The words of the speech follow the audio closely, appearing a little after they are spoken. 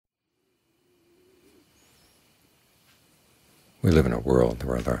We live in a world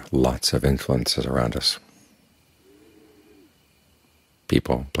where there are lots of influences around us.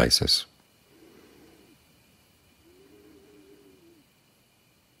 People, places.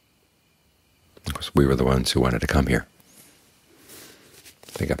 Of course, we were the ones who wanted to come here.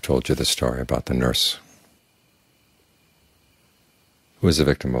 I think I've told you the story about the nurse who was a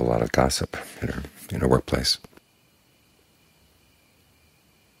victim of a lot of gossip in her workplace.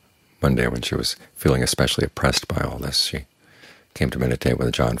 One day when she was feeling especially oppressed by all this, she came to meditate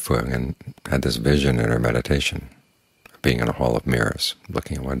with John Fung and had this vision in her meditation of being in a hall of mirrors,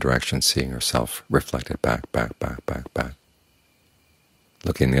 looking in one direction, seeing herself reflected back,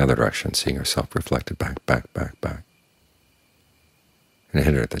 looking in the other direction, seeing herself reflected back. And it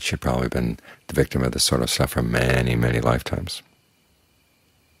hit her that she'd probably been the victim of this sort of stuff for many, many lifetimes.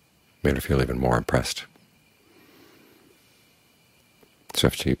 Made her feel even more impressed. So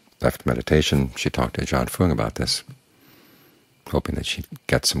after she left meditation, she talked to John Fung about this, hoping that she'd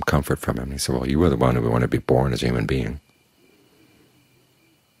get some comfort from him. He said, well, you were the one who wanted to be born as a human being.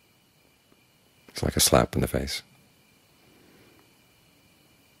 It's like a slap in the face.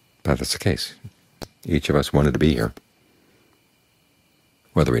 But that's the case. Each of us wanted to be here,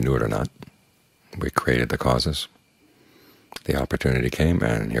 whether we knew it or not. We created the causes. The opportunity came,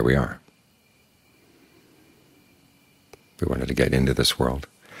 and here we are. We wanted to get into this world,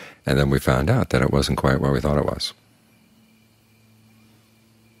 and then we found out that it wasn't quite what we thought it was.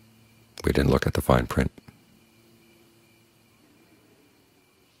 We didn't look at the fine print.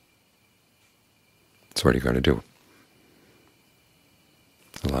 So what are you going to do?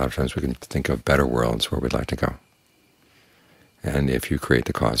 A lot of times we can think of better worlds where we'd like to go. And if you create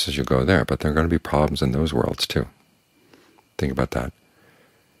the causes, you'll go there. But there are going to be problems in those worlds too. Think about that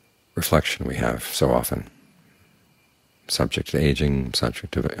reflection we have so often. Subject to aging,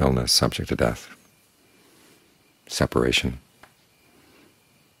 subject to illness, subject to death, separation,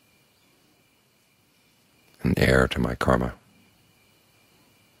 an heir to my karma.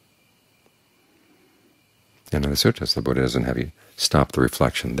 And in the sutras, the Buddha doesn't have you stop the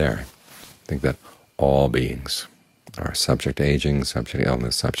reflection there. Think that all beings are subject to aging, subject to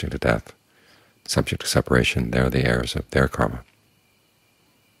illness, subject to death, subject to separation. They're the heirs of their karma.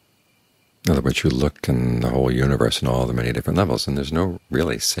 In other words, you look in the whole universe in all the many different levels, and there's no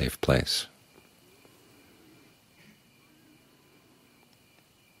really safe place.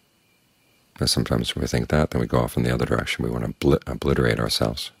 And sometimes when we think that, then we go off in the other direction. We want to obliterate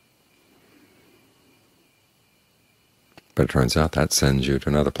ourselves. But it turns out that sends you to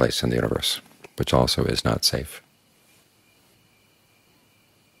another place in the universe, which also is not safe.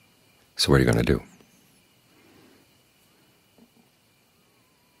 So what are you going to do?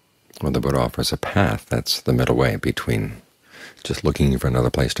 Well, the Buddha offers a path that's the middle way between just looking for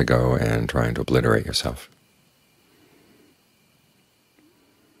another place to go and trying to obliterate yourself.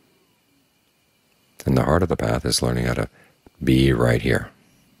 And the heart of the path is learning how to be right here.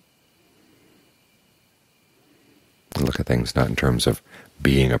 And look at things not in terms of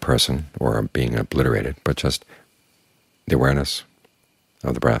being a person or being obliterated, but just the awareness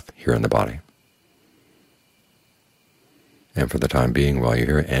of the breath here in the body. And for the time being, while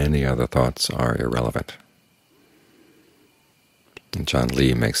you're here, any other thoughts are irrelevant. And John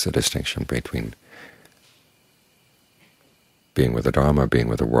Lee makes the distinction between being with the Dhamma, being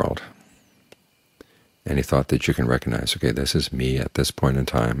with the world. Any thought that you can recognize, okay, this is me at this point in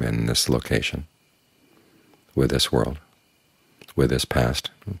time in this location, with this world, with this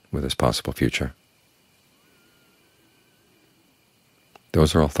past, with this possible future.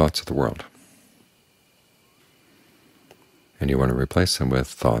 Those are all thoughts of the world. And you want to replace them with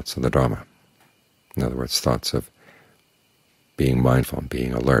thoughts of the Dhamma. In other words, thoughts of being mindful,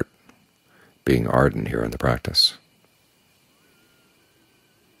 being alert, being ardent here in the practice.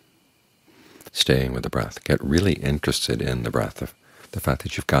 Staying with the breath. Get really interested in the breath, the fact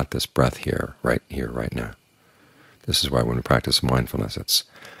that you've got this breath here, right now. This is why when we practice mindfulness, it's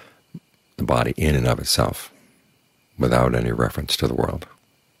the body in and of itself, without any reference to the world.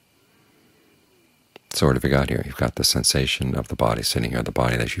 So what have you got here? You've got the sensation of the body sitting here, the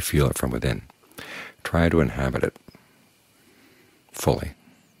body as you feel it from within. Try to inhabit it fully.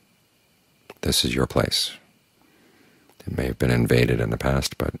 This is your place. It may have been invaded in the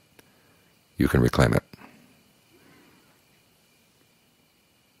past, but you can reclaim it.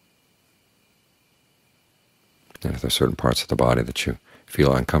 And if there are certain parts of the body that you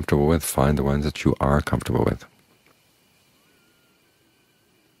feel uncomfortable with, find the ones that you are comfortable with.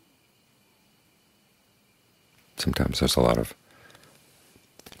 Sometimes there's a lot of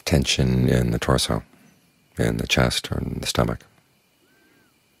tension in the torso, in the chest, or in the stomach,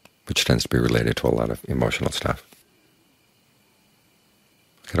 which tends to be related to a lot of emotional stuff.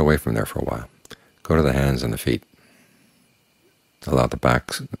 Get away from there for a while. Go to the hands and the feet. Allow the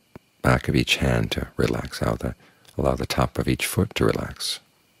back of each hand to relax. Allow the top of each foot to relax.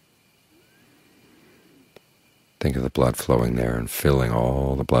 Think of the blood flowing there and filling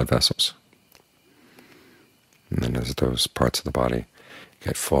all the blood vessels. And then as those parts of the body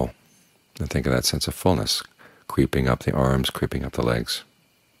get full, and think of that sense of fullness creeping up the arms, creeping up the legs,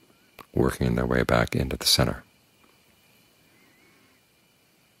 working their way back into the center.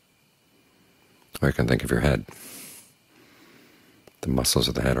 Or you can think of your head. The muscles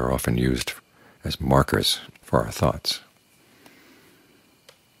of the head are often used as markers for our thoughts.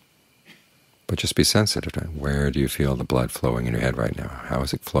 But just be sensitive to where do you feel the blood flowing in your head right now? How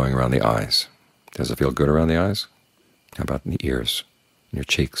is it flowing around the eyes? Does it feel good around the eyes? How about in the ears, in your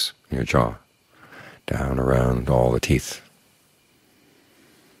cheeks, in your jaw, down around all the teeth?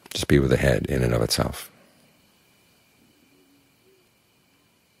 Just be with the head in and of itself.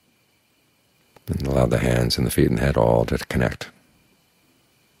 And allow the hands and the feet and the head all to connect.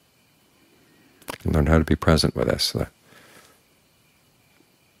 And learn how to be present with this. The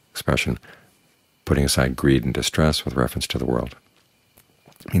expression, putting aside greed and distress with reference to the world,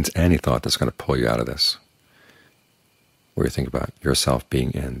 means any thought that's going to pull you out of this, where you think about yourself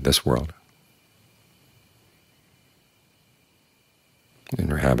being in this world,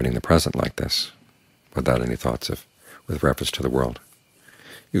 and inhabiting the present like this, without any thoughts with reference to the world.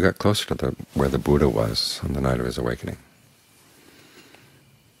 You got closer to where the Buddha was on the night of his awakening.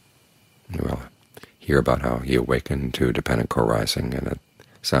 We'll hear about how he awakened to dependent co-arising, and it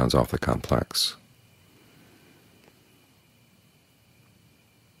sounds awfully complex.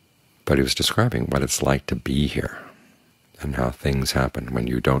 But he was describing what it's like to be here, and how things happen when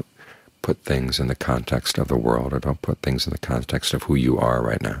you don't put things in the context of the world, or don't put things in the context of who you are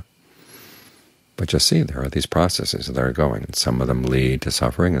right now. But just see, there are these processes that are going, and some of them lead to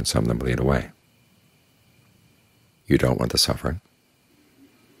suffering, and some of them lead away. You don't want the suffering.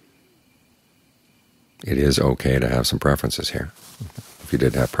 It is okay to have some preferences here. If you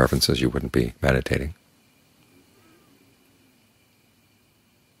didn't have preferences, you wouldn't be meditating.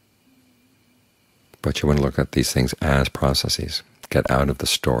 But you want to look at these things as processes. Get out of the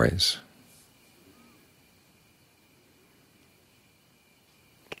stories.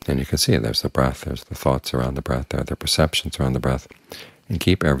 And you can see there's the breath, there's the thoughts around the breath, there are the perceptions around the breath, and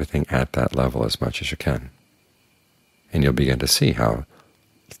keep everything at that level as much as you can. And you'll begin to see how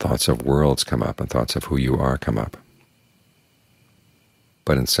thoughts of worlds come up and thoughts of who you are come up.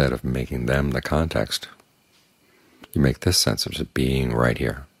 But instead of making them the context, you make this sense of just being right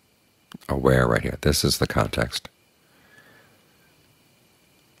here, aware right here. This is the context.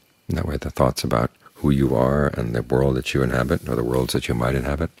 And that way the thoughts about who you are and the world that you inhabit, or the worlds that you might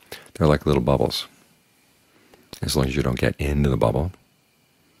inhabit, they're like little bubbles. As long as you don't get into the bubble,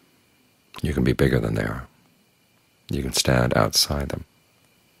 you can be bigger than they are. You can stand outside them.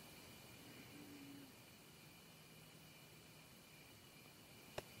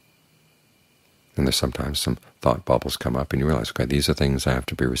 And there's sometimes some thought bubbles come up, and you realize, okay, these are things I have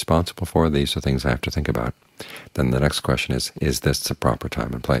to be responsible for, these are things I have to think about. Then the next question is this the proper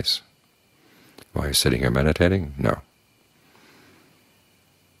time and place? While you're sitting here meditating? No.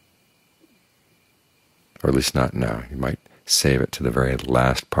 Or at least not now. You might save it to the very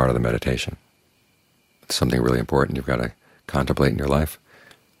last part of the meditation. It's something really important you've got to contemplate in your life.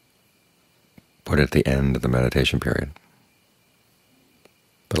 Put it at the end of the meditation period.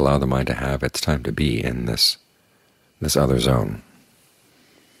 But allow the mind to have its time to be in this other zone,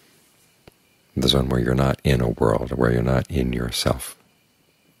 the zone where you're not in a world, where you're not in yourself.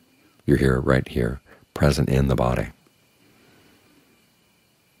 You're here, right here, present in the body.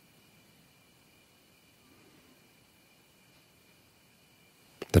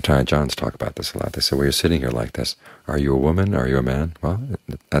 The Thaijans talk about this a lot. They say, well, you're sitting here like this. Are you a woman? Are you a man? Well,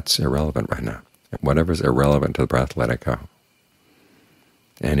 that's irrelevant right now. Whatever's irrelevant to the breath, let it go.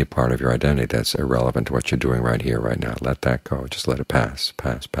 Any part of your identity that's irrelevant to what you're doing right here, right now, let that go. Just let it pass,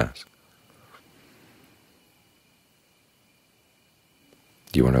 pass, pass.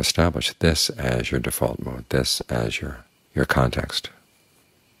 You want to establish this as your default mode, this as your context.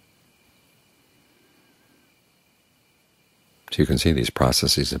 So you can see these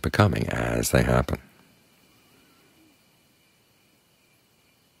processes of becoming as they happen.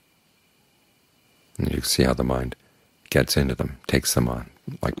 And you can see how the mind gets into them, takes them on,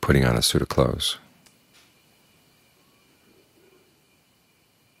 like putting on a suit of clothes.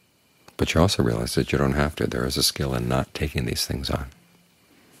 But you also realize that you don't have to. There is a skill in not taking these things on.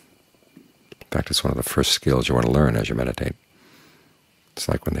 In fact, it's one of the first skills you want to learn as you meditate. It's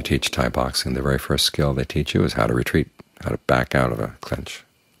like when they teach Thai boxing, the very first skill they teach you is how to retreat, how to back out of a clinch.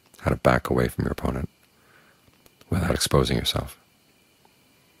 how to back away from your opponent without exposing yourself.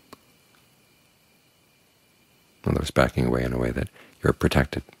 In other words, backing away in a way that you're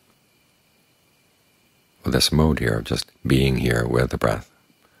protected. With this mode here of just being here with the breath,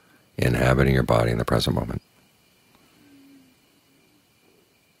 inhabiting your body in the present moment.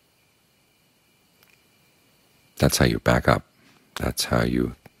 That's how you back up. That's how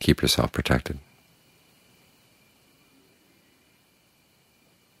you keep yourself protected.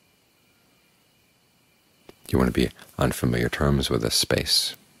 You want to be on familiar terms with this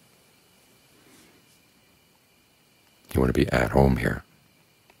space. You want to be at home here.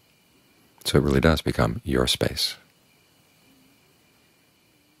 So it really does become your space.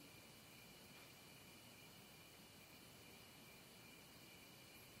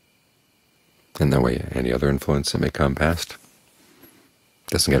 And that way any other influence that may come past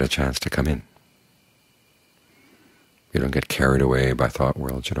doesn't get a chance to come in. You don't get carried away by thought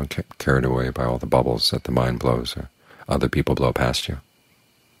worlds. You don't get carried away by all the bubbles that the mind blows or other people blow past you.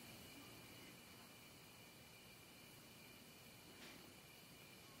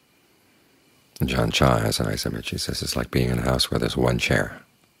 John Cha has a nice image. He says it's like being in a house where there's one chair,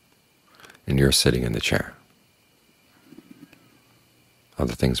 and you're sitting in the chair.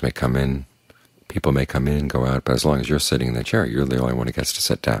 Other things may come in, people may come in and go out, but as long as you're sitting in the chair, you're the only one who gets to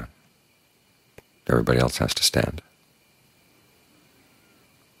sit down. Everybody else has to stand.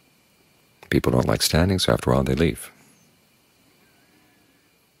 People don't like standing, so after a while they leave.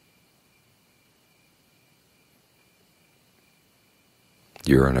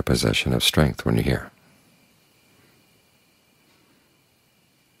 You're in a position of strength when you're here.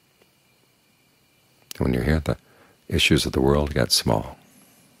 When you're here, the issues of the world get small.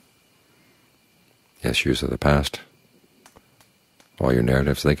 The issues of the past, all your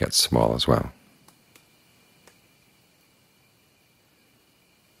narratives, they get small as well.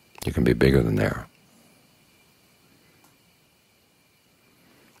 You can be bigger than they are.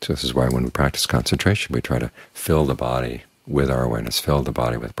 So this is why when we practice concentration, we try to fill the body with our awareness, fill the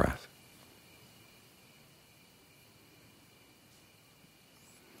body with breath.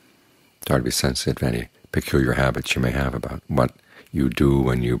 Try to be sensitive to any peculiar habits you may have about what you do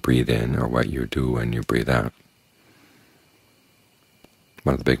when you breathe in or what you do when you breathe out.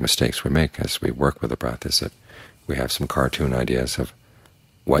 One of the big mistakes we make as we work with the breath is that we have some cartoon ideas of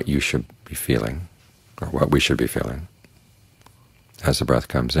what you should be feeling or what we should be feeling as the breath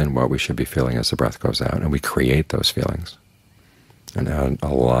comes in, what we should be feeling as the breath goes out, and we create those feelings and add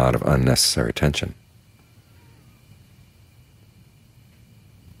a lot of unnecessary tension.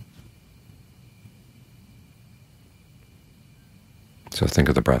 So think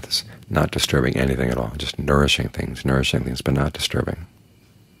of the breath as not disturbing anything at all, just nourishing things, but not disturbing.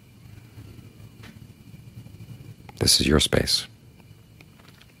 This is your space.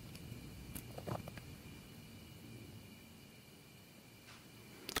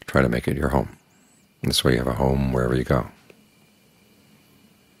 Try to make it your home. This way you have a home wherever you go.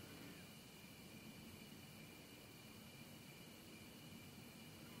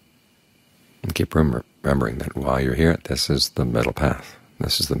 And keep remembering that while you're here, this is the middle path.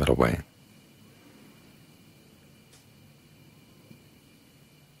 This is the middle way.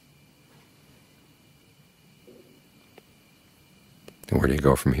 And where do you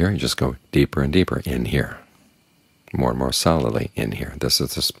go from here? You just go deeper and deeper in here, more and more solidly in here. This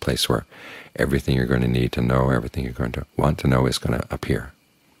is this place where everything you're going to need to know, everything you're going to want to know is going to appear,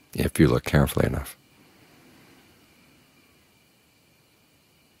 if you look carefully enough.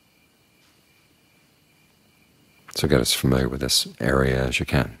 So get as familiar with this area as you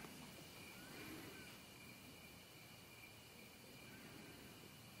can.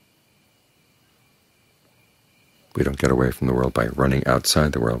 We don't get away from the world by running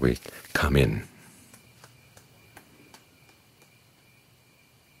outside the world. We come in.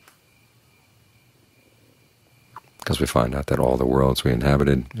 Because we find out that all the worlds we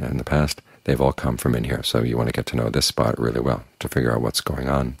inhabited in the past, they've all come from in here. So you want to get to know this spot really well to figure out what's going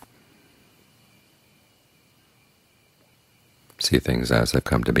on. See things as they've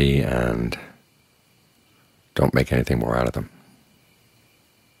come to be, and don't make anything more out of them.